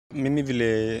Mimi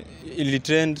vile ili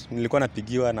trend nilikuwa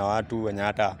napigiwa na watu wenye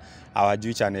hata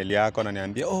hawajui channel yako na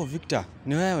niambia, "Oh Victor,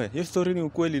 ni wewe. Hiyo story ni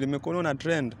ukweli, nimekuona na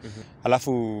trend."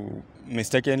 Alafu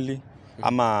mistakenly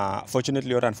ama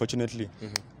fortunately or unfortunately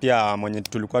pia mwenye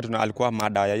tulikuwa alikuwa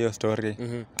mada ya hiyo story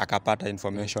akapata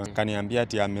information. Kaniambia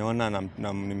ati ameona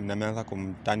na nimeanza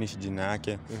kumtanish jina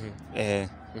yake.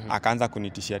 Akaanza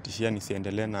kunitishia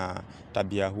nisiendelee na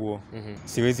tabia huo.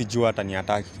 Siwezi jua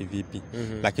ataniattack kivipi.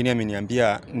 Lakini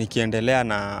ameniambia nikiendelea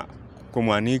na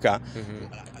kumwanika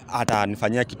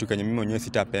atanifanyia kitu kenye mimi mwenyewe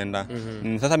sitapenda.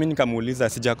 Sasa mimi nikamuuliza,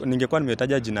 ningekuwa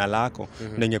nimetaja jina lako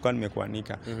ningekuwa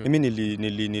nimekuanika. Mimi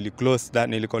nili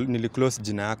close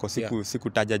jina yako,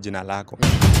 sikutaja jina lako.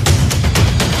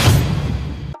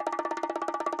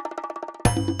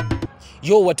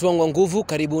 Yo watu wangu wa nguvu,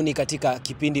 karibuni katika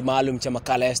kipindi maalum cha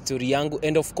makala ya story yangu.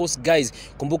 And of course guys,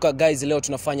 kumbuka guys, leo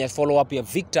tunafanya follow up ya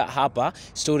Victor hapa,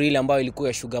 story ile ambayo ilikuwa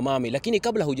ya Sugar Mami. Lakini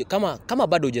kabla kama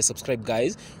bado hujasubscribe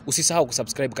guys, usisahau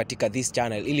kusubscribe katika this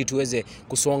channel ili tuweze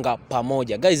kusonga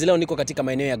pamoja. Guys, leo niko katika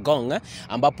maeneo ya Gong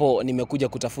ambapo nimekuja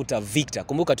kutafuta Victor.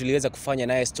 Kumbuka tuliweza kufanya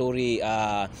naye story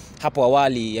hapo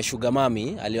awali ya Sugar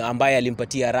Mami ambaye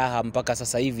alimpatia raha mpaka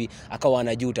sasa hivi akawa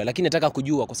anajuta. Lakini nataka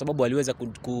kujua kwa sababu aliweza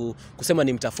kusema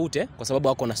nimtafute kwa sababu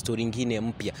wako na story nyingine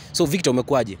mpya. So Victor,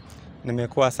 umekuaje?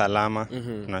 Nimekuwa salama.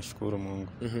 Tunashukuru Mungu.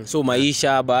 So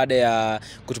maisha baada ya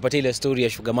kutupatia ile story ya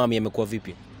Sugar Mami yamekuwa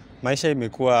vipi? Maisha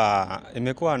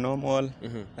imekuwa normal.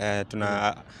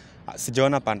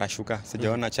 Sijaona panda shuka,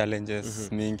 sijaona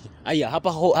challenges mingi. Aya,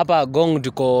 hapa Gong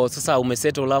tuko sasa,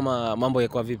 umesettle ama mambo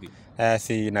yako vipi?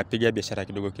 Si napiga biashara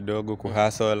kidogo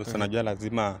kuhustle. So najua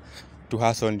lazima to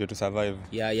hustle ndio to survive.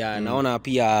 Naona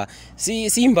pia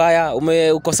si mbaya,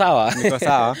 uko sawa. Niko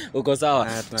sawa. Uko sawa.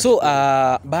 So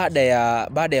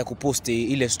baada ya kuposti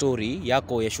ile story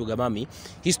yako ya Sugar Mami,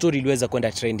 hii story iliweza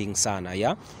kwenda trending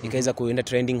sana, ikaweza kuenda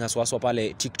trending haswa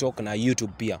pale TikTok na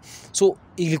YouTube pia. So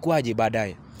ilikuwaje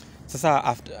baadaye?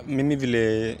 Sasa mimi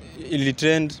vile ili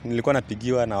trend nilikuwa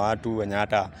napigiwa na watu wenye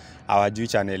hata hawajui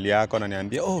channel yako na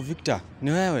niambia, "Oh Victor,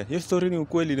 ni wewe. Hiyo story ni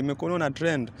ukweli, nimekuona na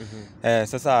trend."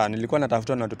 Sasa nilikuwa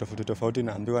natafuta na watu tofauti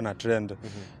naambiwa na trend.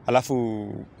 Alafu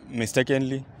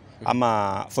mistakenly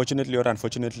ama fortunately or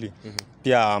unfortunately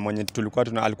pia mwenye tulikuwa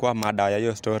alikuwa mada ya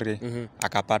hiyo story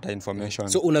akapata information.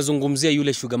 So unazungumzia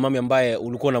yule Sugar Mami ambaye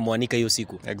ulikuwa unamwanika hiyo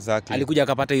siku? Exactly. Alikuja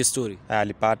akapata hiyo story?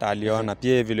 Alipata, aliona.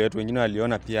 Pia vile watu wengine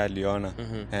waliona pia aliona.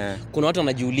 Kuna watu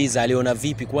wanajiuliza aliona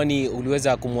vipi, kwani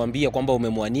uliweza kumwambia kwamba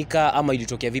umemwanika ama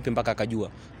ilitokea vipi mpaka akajua?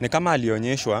 Ni kama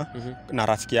alionyeshwa na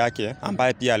rafiki yake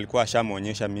ambaye pia alikuwa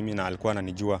ashamuonyesha mimi na alikuwa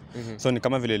ananijua. So ni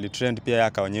kama vile ile trend pia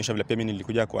akaonyesha, vile pia mimi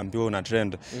nilikuja kuambiwa una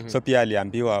trend. So pia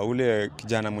aliambiwa ule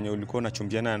kijana mwenye ulikuwa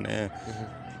unachumbiana naye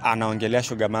anaongelea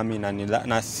Sugar Mami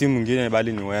na si mwingine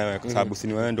bali ni wewe, kwa sababu si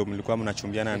ni wewe ndio mlikuwa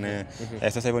mnachumbiana naye.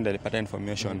 Sasa hivyo ndio alipata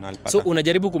information. So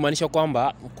unajaribu kumaanisha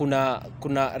kwamba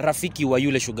kuna rafiki wa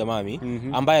yule Sugar Mami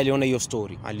ambaye aliona hiyo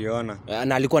story? Aliona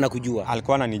na alikuwa anakujua?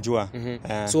 Alikuwa ananijua.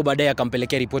 So baadaye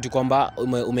akampelekea ripoti kwamba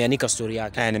umeanika story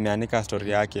yake? Nimeanika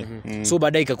story yake. So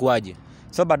baadaye ikakuaje?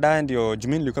 So baadaye ndio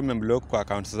Jumini nilikuwa nimemblock kwa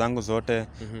accounts zangu zote,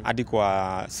 hadi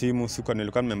kwa simu siko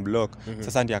nilikuwa nimemblock.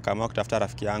 Sasa ndio akaamua kutafuta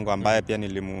rafiki yangu ambaye pia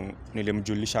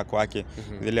nilimjulisha kwake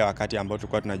zile wakati ambao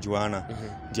tulikuwa tunajuana.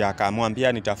 Ndio akaamua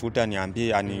ambia nitafuta,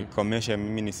 niambie anikomeshe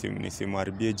mimi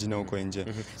nisimharibie jina huko nje.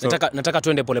 So nataka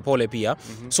tuende polepole pia.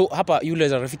 So hapa yule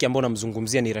rafiki ambaye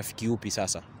unamzungumzia ni rafiki yupi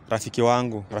sasa? Rafiki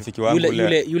wangu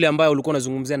yule ambaye ulikuwa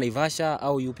unazungumzia Naivasha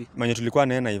au yupi? Mwenye tulikuwa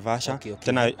naye Naivasha.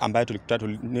 Tena ambaye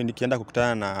nikienda kukutana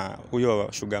na huyo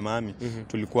Sugar Mami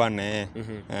tulikuwa naye.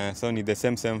 So ni the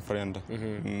same friend.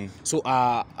 So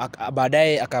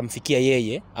baadaye akamfikia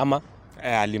yeye ama?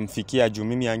 Alimfikia juu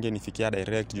mimi angenifikia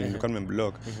direct juu nilikuwa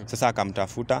nimemblock. Sasa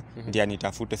akamtafuta ndiye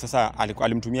anitafute. Sasa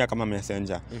alimtumia kama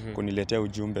messenger kuniletea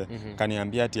ujumbe.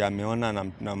 Kaniambia ati ameona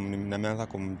na nimeanza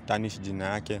kumtanish jina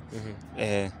yake.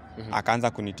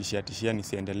 Akaanza kunitishia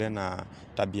nisiendelee na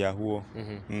tabia huo.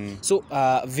 So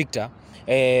Victor,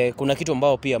 kuna kitu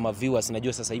ambao pia viewers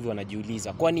najua sasa hivi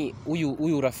wanajiuliza, kwani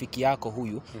huyu rafiki yako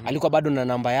huyu alikuwa bado na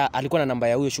namba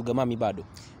ya huyo Sugar Mami bado?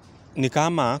 Ni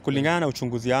kama kulingana na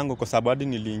uchunguzi wangu, kwa sababu hadi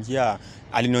niliingia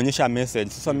alinionyesha message.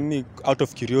 Sasa mimi out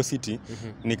of curiosity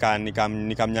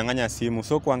nikamnyang'anya simu.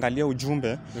 So kuangalia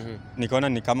ujumbe nikaona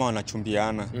ni kama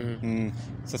wanachumbiana.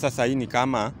 Sasa hii ni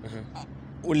kama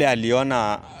ule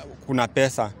aliona kuna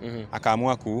pesa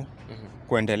akaamua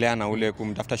kuendelea na ule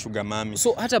kumtafuta Sugar Mami.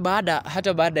 So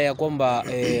hata baada ya kwamba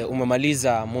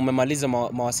umemaliza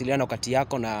mawasiliano kati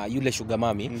yako na yule Sugar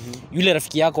Mami, yule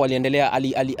rafiki yako aliendelea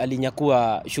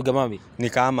alinyakua Sugar Mami? Ni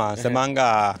kama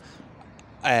semanga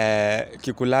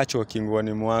kikulacho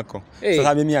kinguoni mwako.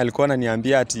 Sasa mimi alikuwa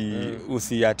ananiambia ati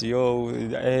ati yo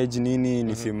age nini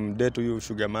nisimdate huyu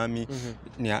sugar mommy.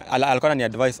 Alikuwa anani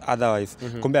advise otherwise.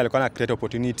 Kumbe alikuwa ana create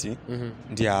opportunity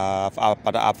ndio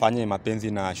afanye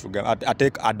mapenzi na sugar,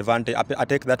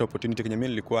 take that opportunity kwenye mimi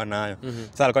nilikuwa nayo.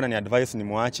 Sasa alikuwa anani advise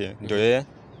nimwache ndio yeye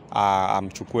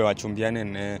amchukue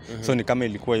wachumbiane. So ni kama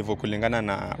ilikuwa hivyo kulingana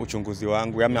na uchunguzi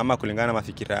wangu ama kulingana na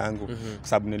mafikira yangu, kwa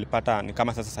sababu nilipata ni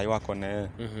kama sasa hivi wako na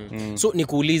So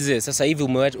nikuulize sasa hivi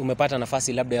umepata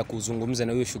nafasi labda ya kuzungumza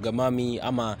na huyo sugar mommy,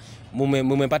 ama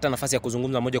umepata nafasi ya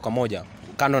kuzungumza moja kwa moja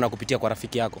kando na kupitia kwa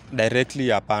rafiki yako? Directly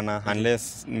hapana,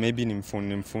 unless maybe ni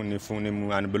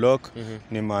unblock,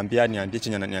 niambie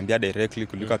chenye ananiambia directly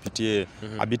kuliko apitie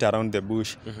a bit around the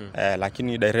bush.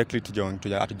 Lakini directly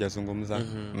hatujazungumza.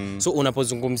 So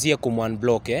unapozungumzia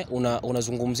kumunblock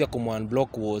unazungumzia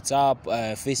kumunblock WhatsApp,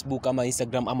 Facebook ama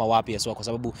Instagram ama wapi haswa? Kwa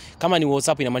sababu kama ni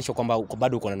WhatsApp inamaanisha kwamba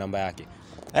bado uko na namba yake.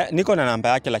 Niko na namba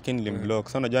yake lakini nilimblock.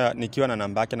 So unajua nikiwa na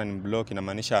namba yake na nimblock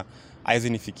inamaanisha haizi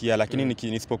nifikia, lakini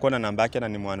nisipokuwa na namba yake na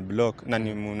nimunblock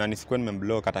na nisikuwa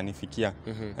nimemblock atanifikia.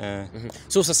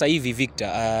 So sasa hivi Victor,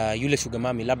 yule sugar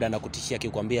mommy labda anakutishia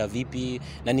akikwambia vipi,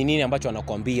 na ni nini ambacho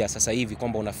anakuambia sasa hivi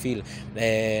kwamba una feel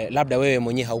labda wewe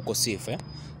mwenyewe hauko safe?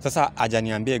 Sasa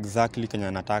hajaniambia exactly kenye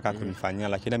anataka kunifanyia,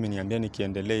 lakini ameniambia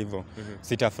nikiendelea hivyo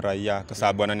sitafurahia, kwa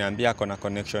sababu ananiambia ako na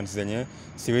connections zenye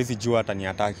siwezi jua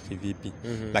ataniataki kivipi.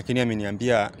 Lakini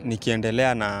ameniambia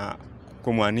nikiendelea na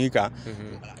kumwanika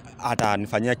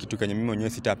atanifanyia kitu kenye mimi mwenyewe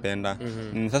sitapenda.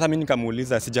 Sasa mimi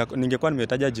nikamuuliza, ningekuwa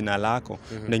nimetaja jina lako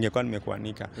ndio ningekuwa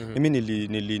nimekuanika. Mimi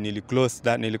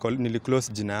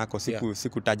nili-close jina yako,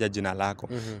 sikutaja jina lako.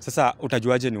 Sasa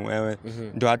utajuaje ni wewe?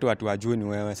 Ndio watu wajue ni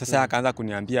wewe. Sasa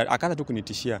akaanza tu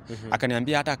kunitishia.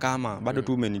 Akaniambia hata kama bado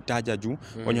tu umenitaja juu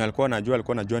wenye alikuwa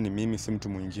anajua ni mimi, si mtu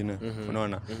mwingine.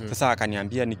 Unaona? Sasa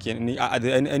akaniambia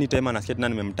anytime anasikia tena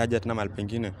nimemtaja tena mahali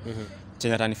pengine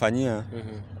chenye atanifanyia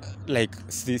like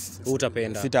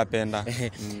sitapenda.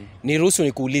 Niruhusu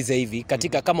nikuulize hivi,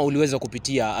 katika kama uliweza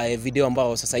kupitia video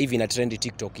ambao sasa hivi ina trend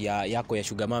TikTok yako ya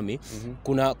sugar mommy,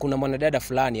 kuna mwanadada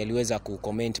fulani aliweza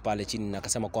kucomment pale chini na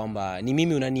akasema kwamba ni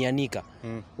mimi unanianika.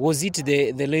 Was it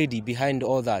the lady behind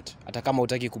all that, hata kama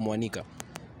hutaki kumwanika?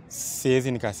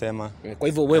 Siwezi nikasema. Kwa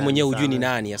hivyo wewe mwenyewe hujui ni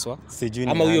nani haswa? Sijui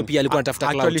ama huyo pia alikuwa anatafuta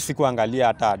clout? Actually sikuangalia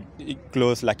hata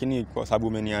close, lakini kwa sababu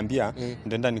umeniambia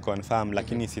nitaenda ni confirm,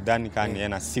 lakini sidhani kama ni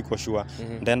na siko sure.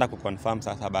 Nitaenda ku confirm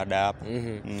sasa baada ya hapo.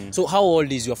 So how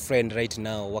old is your friend right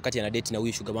now wakati ana date na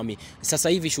huyu sugar mommy? Sasa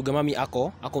hivi sugar mommy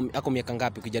ako miaka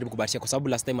ngapi ukijaribu kubahatisha? Kwa sababu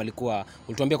last time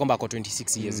ulituambia kwamba ako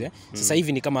 26 years. Sasa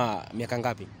hivi ni kama miaka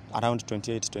ngapi? Around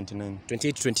 28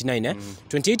 29.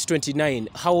 28 29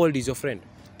 how old is your friend?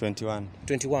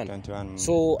 21.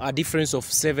 So a difference of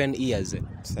 7 years.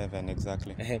 7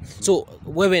 exactly. So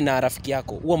wewe na rafiki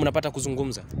yako huwa mnapata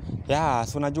kuzungumza? Yeah,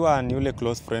 so unajua ni ule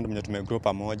close friend mwenye tumegrow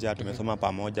pamoja, tumesoma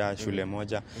pamoja shule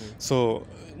moja. So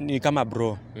ni kama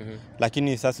bro.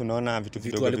 Lakini sasa unaona vitu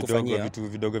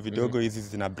vidogo hizi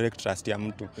zina break trust ya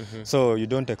mtu. So you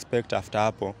don't expect after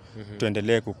hapo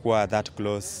tuendelee kukua that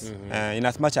close. In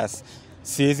as much as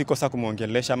siwezi kosa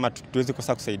kumuongelesha ama tuwezi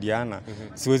kosa kusaidiana,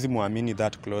 siwezi muamini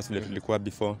that close vile tulikuwa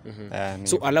before.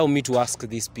 So allow me to ask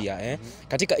this pia.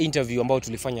 Katika interview ambayo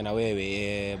tulifanya na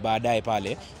wewe baadaye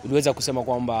pale, uliweza kusema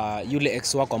kwamba yule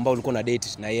ex wako ambao ulikuwa na date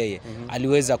na yeye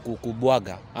aliweza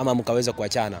kukubwaga ama mkaweza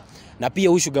kuachana, na pia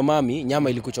huyu sugar mommy nyama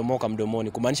ilikuchomoka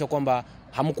mdomoni, kumaanisha kwamba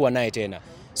hamkuwa naye tena.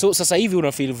 So sasa hivi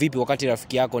una feel vipi wakati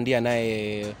rafiki yako ndiye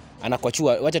naye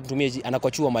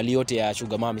anakuachua mali yote ya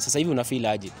sugar mommy? Sasa hivi una feel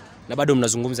aje na bado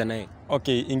mnazungumza naye?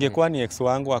 Okay, ingekuwa ni ex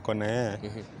wangu ako na yeye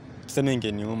tuseme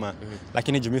ingeniuma,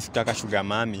 lakini jumi sitaka sugar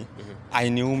mommy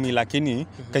hainiumi, lakini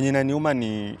kenye inaniuma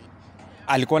ni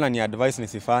alikuwa anani advice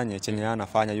nisifanye chenye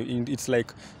anafanya. It's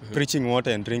like preaching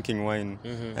water and drinking wine.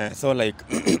 So like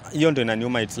hiyo ndio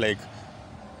inaniuma. It's like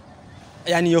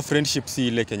yani hiyo friendship si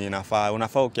ile kenye inafaa.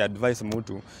 Unafaa ukiadvise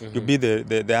mtu you be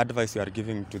the advice you are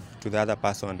giving to the other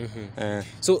person.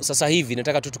 So sasa hivi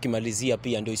nataka tu tukimalizia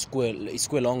pia ndio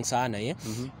isikue long sana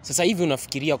Sasa hivi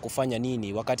unafikiria kufanya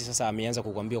nini wakati sasa ameanza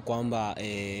kukuambia kwamba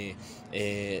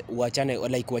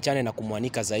uachane na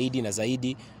kumwanika zaidi na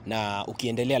zaidi, na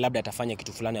ukiendelea labda atafanya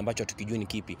kitu fulani ambacho tukijui ni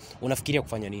kipi? Unafikiria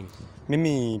kufanya nini?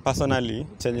 Mimi personally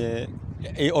chenye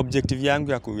objective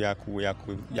yangu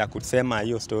ya kusema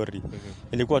hiyo story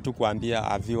ilikuwa tu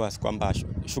kuambia viewers kwamba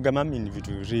sugar mami ni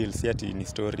vitu real, si ati ni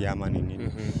story ama nini.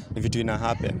 Ni vitu ina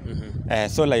happen.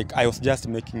 So like I was just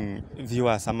making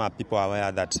viewers ama people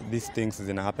aware that these things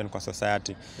zina happen kwa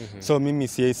society. So mimi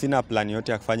sina plan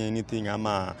yote ya kufanya anything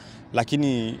ama,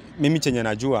 lakini mimi chenye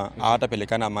najua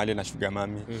hawatapelekana mahali na sugar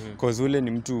mami. Cause ule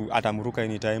ni mtu atamruka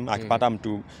anytime akipata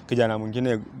mtu kijana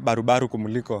mwingine barubaru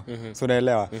kumuliko. So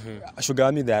naelewa sugar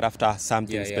mami they are after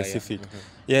something specific.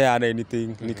 And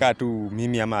anything nika tu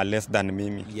mimi ama less than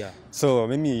mimi. So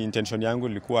mimi intention yangu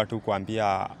ilikuwa tu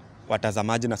kuambia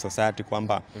watazamaji na society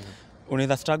kwamba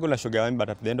unaweza struggle na sugar mami, but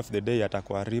at the end of the day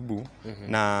atakuharibu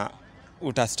na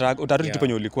utarudi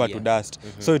penye ulikuwa to dust.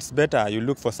 So it's better you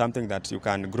look for something that you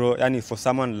can grow, yani for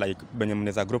someone like benye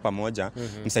mnaweza grow pamoja,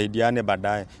 msaidiane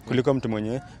baadaye, kuliko mtu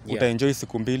mwenye utaenjoy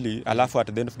siku mbili alafu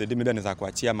at the end of the day maybe anaweza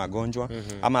kuachia magonjwa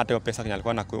ama hata pesa kwenye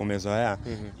alikuwa na umezoea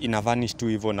ina vanish tu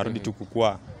hivyo, narudi tu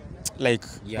kukua like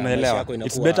unaelewa.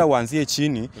 It's better uanzie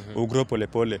chini ugrow pole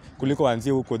pole kuliko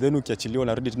uanzie huko then ukiachiliwa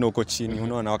unarudi tena huko chini,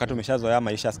 unaona, wakati umeshazoea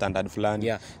maisha standard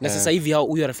fulani. Na sasa hivi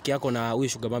huyo rafiki yako na huyo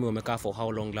sugar mami wamekaa for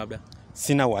how long labda?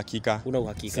 Sina uhakika. Una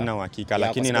uhakika? Sina uhakika,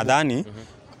 lakini nadhani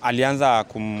alianza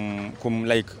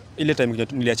like ile time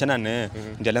niliachana naye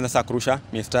ndio alianza sasa kurusha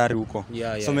mistari huko.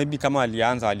 So maybe kama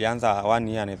alianza 1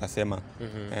 year naweza sema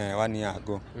 1 year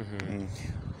ago.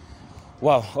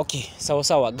 Wow, okay.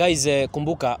 Sawa guys,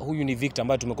 kumbuka huyu ni Victor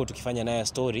ambaye tumekuwa tukifanya naye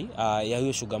story ya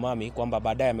huyo sugar mami, kwamba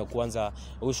baadaye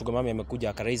huyo sugar mami amekuja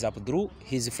aka raise up through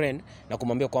his friend na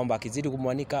kumwambia kwamba akizidi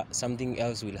kumwanika something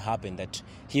else will happen, that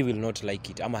he will not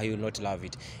like it ama he will not love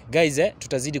it. Guys,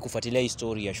 tutazidi kufuatilia hii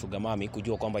story ya sugar mami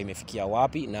kujua kwamba imefikia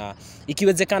wapi, na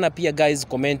ikiwezekana pia guys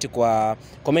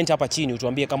comment hapa chini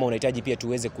utuambie kama unahitaji pia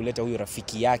tuweze kuleta huyo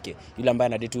rafiki yake yule ambaye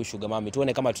anadate huyo sugar mami,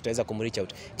 tuone kama tutaweza kumreach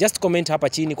out. Just comment hapa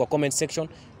chini kwa comment section,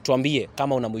 tuambie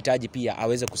kama unamhitaji pia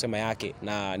aweze kusema yake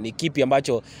na ni kipi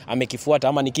ambacho amekifuata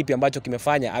ama ni kipi ambacho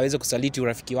kimefanya aweze kusaliti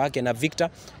urafiki wake na Victor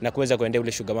na kuweza kuendea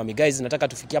ule sugar mami. Guys, nataka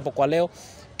tufikie hapo kwa leo.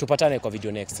 Tupatane kwa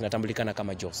video next. Natambulikana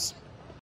kama Joss.